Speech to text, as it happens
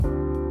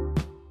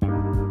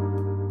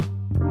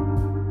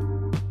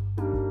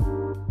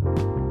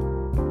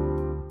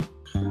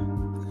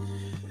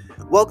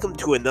Welcome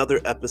to another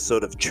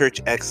episode of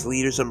Church X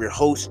Leaders. I'm your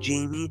host,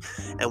 Jamie,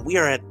 and we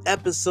are at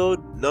episode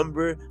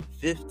number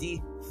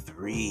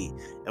 53.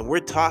 And we're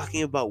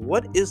talking about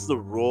what is the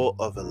role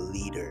of a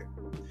leader.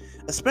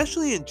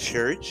 Especially in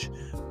church,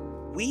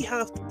 we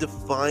have to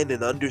define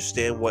and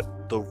understand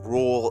what the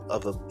role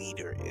of a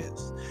leader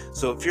is.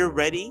 So if you're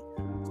ready,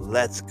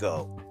 let's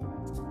go.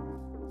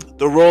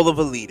 The role of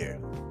a leader.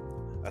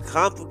 A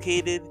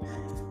complicated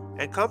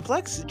and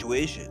complex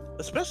situation,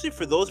 especially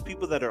for those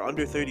people that are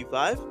under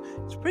 35.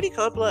 It's pretty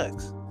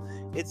complex.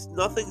 It's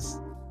nothing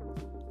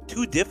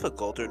too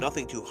difficult or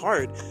nothing too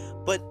hard,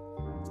 but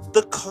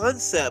the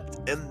concept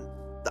and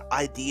the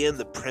idea and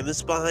the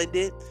premise behind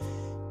it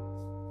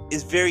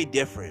is very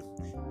different.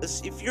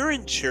 If you're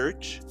in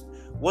church,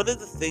 one of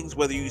the things,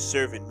 whether you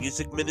serve in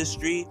music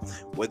ministry,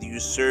 whether you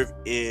serve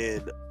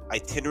in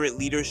itinerant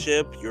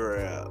leadership, you're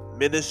a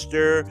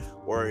minister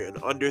or an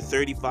under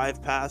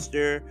 35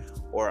 pastor,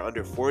 or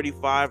under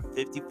 45,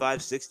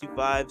 55,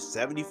 65,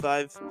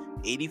 75,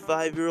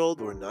 85-year-old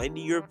or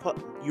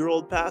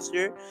 90-year-old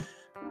pastor,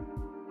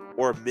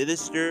 or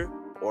minister,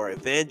 or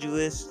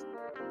evangelist,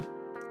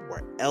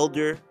 or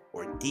elder,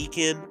 or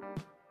deacon,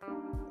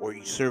 or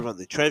you serve on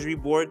the treasury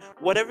board,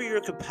 whatever your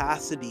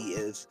capacity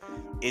is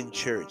in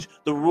church,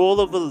 the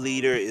role of a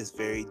leader is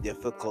very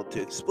difficult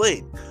to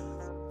explain.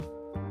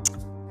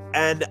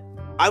 And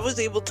I was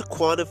able to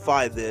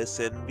quantify this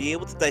and be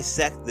able to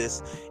dissect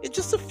this in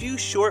just a few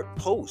short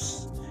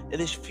posts and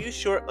a few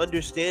short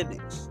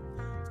understandings.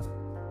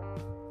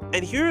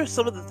 And here are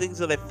some of the things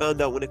that I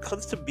found out when it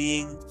comes to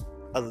being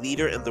a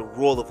leader and the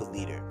role of a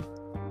leader.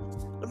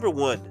 Number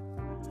one,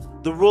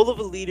 the role of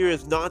a leader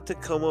is not to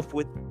come up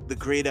with the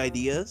great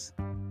ideas,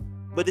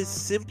 but is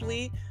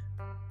simply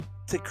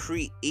to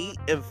create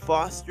and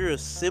foster a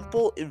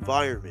simple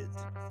environment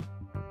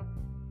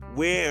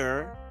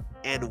where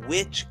and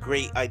which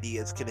great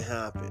ideas can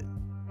happen.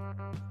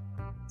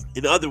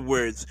 In other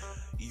words,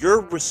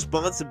 your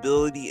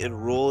responsibility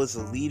and role as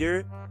a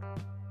leader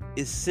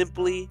is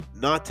simply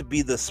not to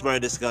be the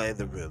smartest guy in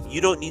the room.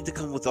 You don't need to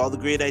come with all the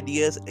great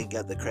ideas and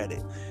get the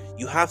credit.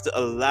 You have to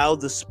allow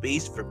the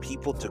space for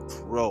people to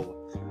grow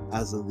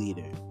as a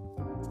leader.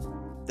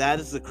 That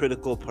is the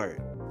critical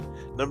part.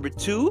 Number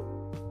two,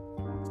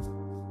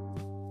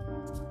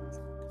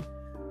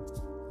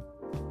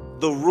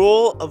 the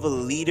role of a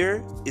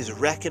leader is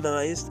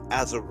recognized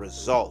as a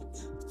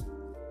result.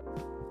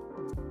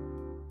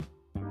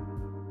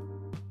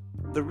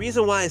 The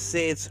reason why I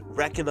say it's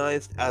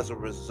recognized as a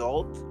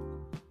result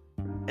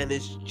and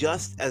it's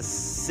just as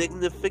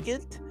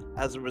significant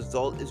as a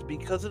result is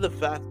because of the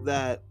fact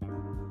that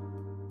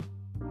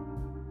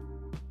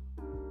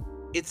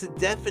it's a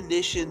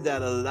definition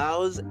that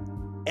allows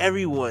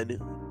everyone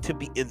to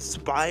be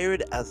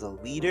inspired as a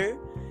leader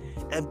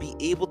and be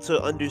able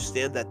to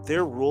understand that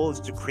their role is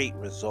to create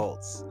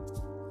results.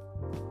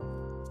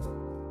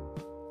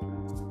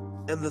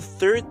 And the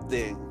third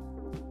thing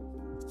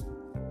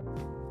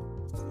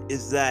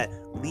is that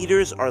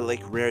leaders are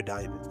like rare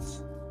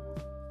diamonds,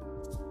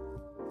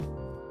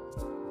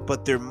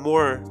 but they're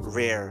more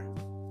rare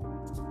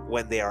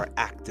when they are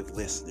active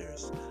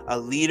listeners. A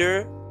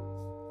leader,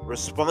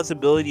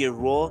 responsibility and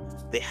role,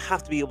 they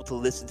have to be able to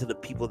listen to the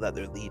people that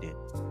they're leading,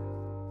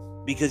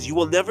 because you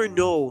will never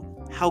know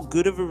how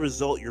good of a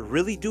result you're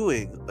really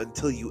doing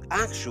until you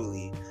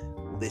actually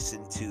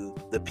listen to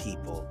the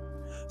people.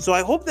 So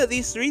I hope that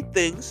these three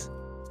things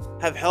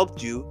have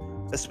helped you,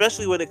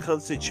 especially when it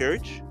comes to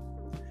church.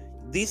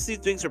 These three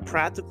things are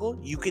practical.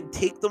 You can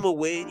take them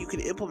away and you can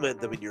implement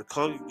them in your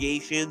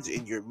congregations,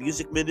 in your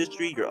music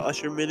ministry, your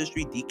usher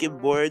ministry, deacon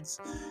boards,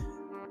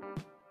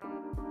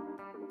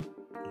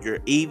 your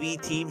AV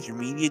teams, your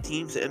media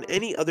teams, and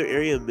any other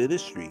area of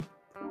ministry.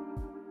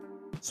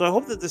 So I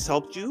hope that this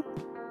helped you,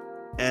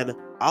 and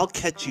I'll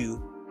catch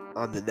you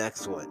on the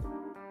next one.